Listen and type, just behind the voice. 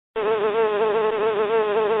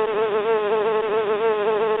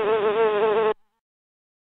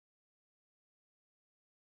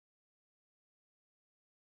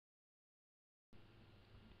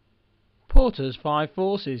Porter's 5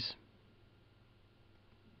 forces.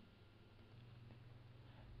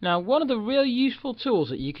 Now, one of the real useful tools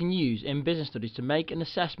that you can use in business studies to make an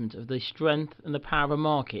assessment of the strength and the power of a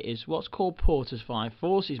market is what's called Porter's 5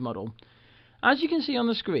 forces model. As you can see on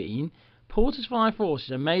the screen, Porter's 5 forces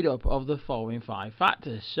are made up of the following 5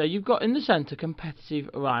 factors. So you've got in the centre competitive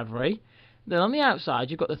rivalry, then on the outside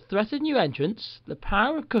you've got the threat of new entrants, the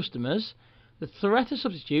power of customers, the threat of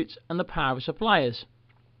substitutes, and the power of suppliers.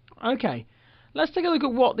 Okay, let's take a look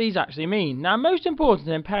at what these actually mean. Now, most important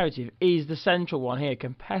and imperative is the central one here,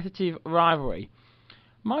 competitive rivalry.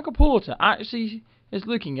 Michel Porter actually is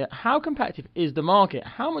looking at how competitive is the market,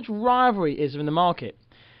 how much rivalry is there in the market.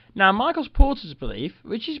 Now, Michel Porter's belief,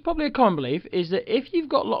 which is probably a common belief, is that if you've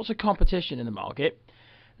got lots of competition in the market,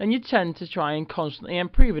 then you tend to try and constantly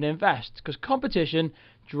improve and invest, because competition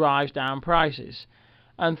drives down prices.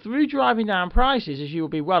 And through driving down prices, as you will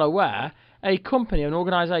be well aware, a company or an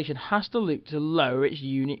organisation has to look to lower its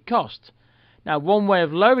unit cost. Now, one way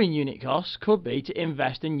of lowering unit costs could be to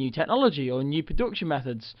invest in new technology or new production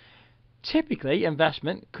methods. Typically,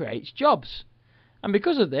 investment creates jobs. And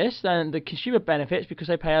because of this, then the consumer benefits because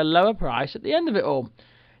they pay a lower price at the end of it all.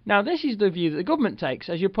 Now, this is the view that the government takes,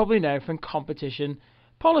 as you probably know from competition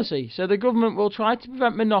policy. So the government will try to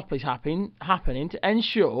prevent monopolies happening to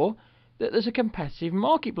ensure that there's a competitive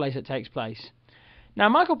marketplace that takes place. Now,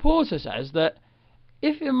 Michel Porter says that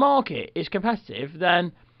if the market is competitive,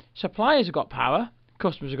 then suppliers have got power,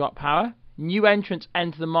 customers have got power, new entrants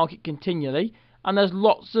enter the market continually, and there's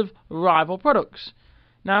lots of rival products.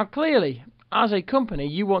 Now, clearly, as a company,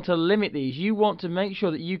 you want to limit these. You want to make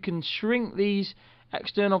sure that you can shrink these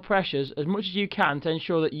external pressures as much as you can to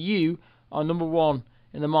ensure that you are number one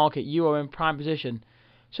in the market. You are in prime position.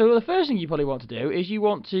 So the first thing you probably want to do is you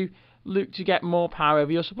want to look to get more power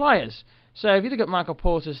over your suppliers. So if you look at Michel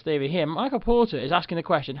Porter's theory here, Michel Porter is asking the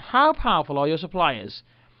question, how powerful are your suppliers?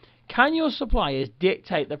 Can your suppliers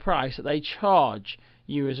dictate the price that they charge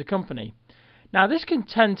you as a company? Now, this can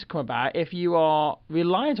tend to come about if you are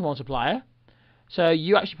reliant on one supplier, so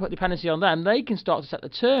you actually put dependency on them. They can start to set the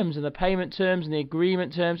terms and the payment terms and the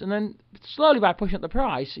agreement terms, and then slowly by pushing up the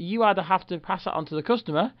price, you either have to pass that on to the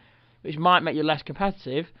customer, which might make you less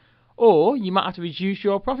competitive, or you might have to reduce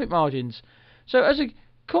your profit margins. So as a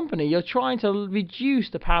company, you're trying to reduce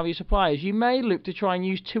the power of your suppliers. You may look to try and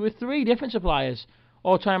use 2 or 3 different suppliers,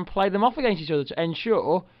 or try and play them off against each other to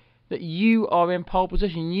ensure that you are in pole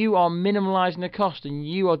position, you are minimalising the cost, and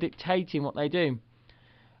you are dictating what they do.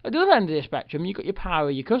 At the other end of the spectrum, you've got your power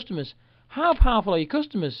of your customers. How powerful are your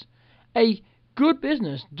customers? A good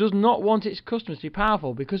business does not want its customers to be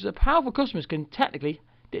powerful, because the powerful customers can technically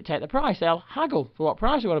dictate the price. They'll haggle for what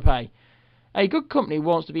price they want to pay. A good company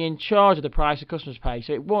wants to be in charge of the price the customers pay,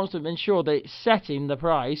 so it wants to ensure that it's setting the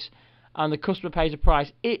price and the customer pays the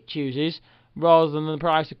price it chooses rather than the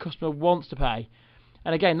price the customer wants to pay.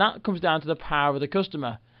 And again, that comes down to the power of the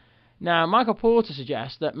customer. Now, Michel Porter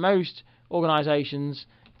suggests that most organisations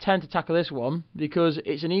tend to tackle this one because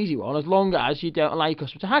it's an easy one, as long as you don't allow your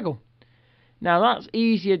customer to haggle. Now, that's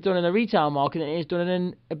easier done in a retail market than it is done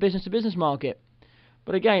in a business-to-business market.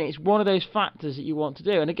 But again, it's one of those factors that you want to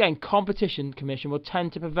do. And again, competition commission will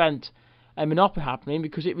tend to prevent a monopoly happening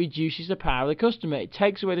because it reduces the power of the customer. It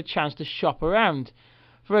takes away the chance to shop around.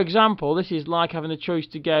 For example, this is like having the choice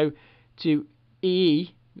to go to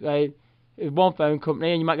EE, one phone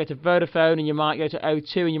company, and you might go to Vodafone, and you might go to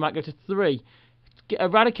O2, and you might go to 3.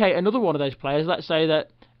 Eradicate another one of those players. Let's say that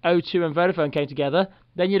O2 and Vodafone came together,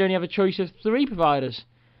 then you'd only have a choice of 3 providers,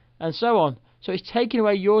 and so on. So it's taking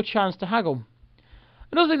away your chance to haggle.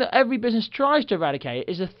 Another thing that every business tries to eradicate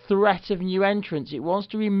is the threat of new entrants. It wants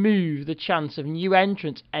to remove the chance of new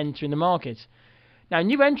entrants entering the market. Now,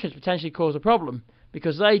 new entrants potentially cause a problem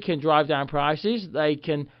because they can drive down prices, they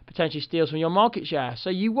can potentially steal some of your market share. So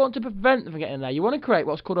you want to prevent them from getting in there. You want to create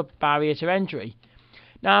what's called a barrier to entry.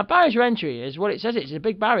 Now, a barrier to entry is what it says it's a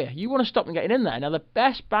big barrier. You want to stop them getting in there. Now, the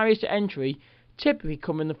best barriers to entry typically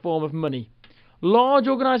come in the form of money. Large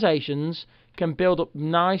organisations can build up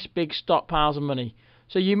nice big stockpiles of money.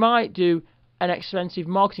 So you might do an expensive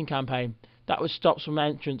marketing campaign that would stop some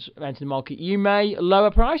entrants entering the market. You may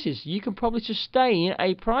lower prices. You can probably sustain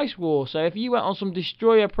a price war. So if you went on some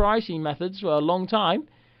destroyer pricing methods for a long time,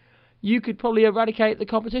 you could probably eradicate the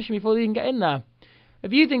competition before they can get in there.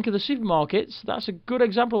 If you think of the supermarkets, that's a good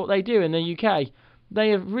example of what they do in the UK. They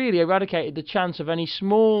have really eradicated the chance of any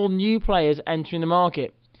small new players entering the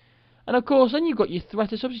market. And of course, then you've got your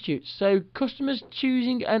threat of substitutes. So customers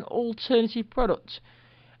choosing an alternative product.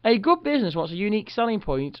 A good business wants a unique selling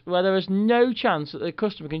point where there is no chance that the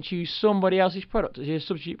customer can choose somebody else's product as a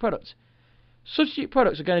substitute product. Substitute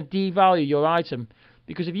products are going to devalue your item.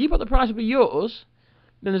 because if you put the price up of yours,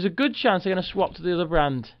 then there's a good chance they're going to swap to the other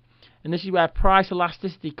brand. And this is where price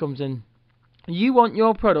elasticity comes in. You want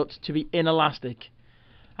your product to be inelastic.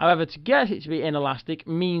 However, to get it to be inelastic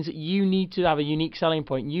means that you need to have a unique selling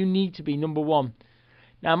point. You need to be number one.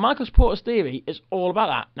 Now, Michel Porter's theory is all about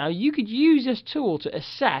that. Now, you could use this tool to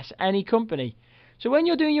assess any company. So when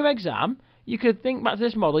you're doing your exam, you could think back to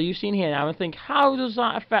this model you've seen here now and think, how does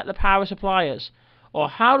that affect the power of suppliers? Or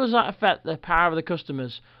how does that affect the power of the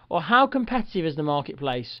customers? Or how competitive is the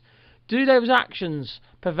marketplace? Do those actions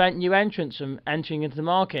prevent new entrants from entering into the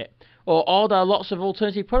market? Or are there lots of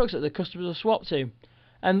alternative products that the customers will swap to?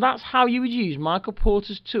 And that's how you would use Michel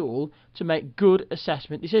Porter's tool to make good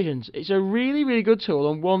assessment decisions. It's a really, really good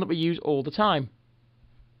tool and one that we use all the time.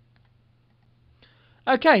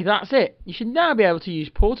 Okay, that's it. You should now be able to use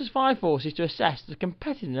Porter's 5 forces to assess the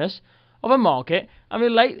competitiveness of a market and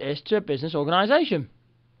relate this to a business organisation.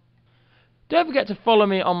 Don't forget to follow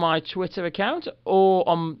me on my Twitter account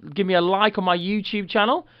or give me a like on my YouTube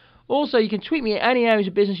channel. Also, you can tweet me at any areas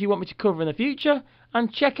of business you want me to cover in the future,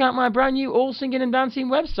 and check out my brand new all singing and dancing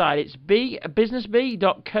website. It's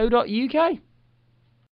BeeBusinessBee.co.uk.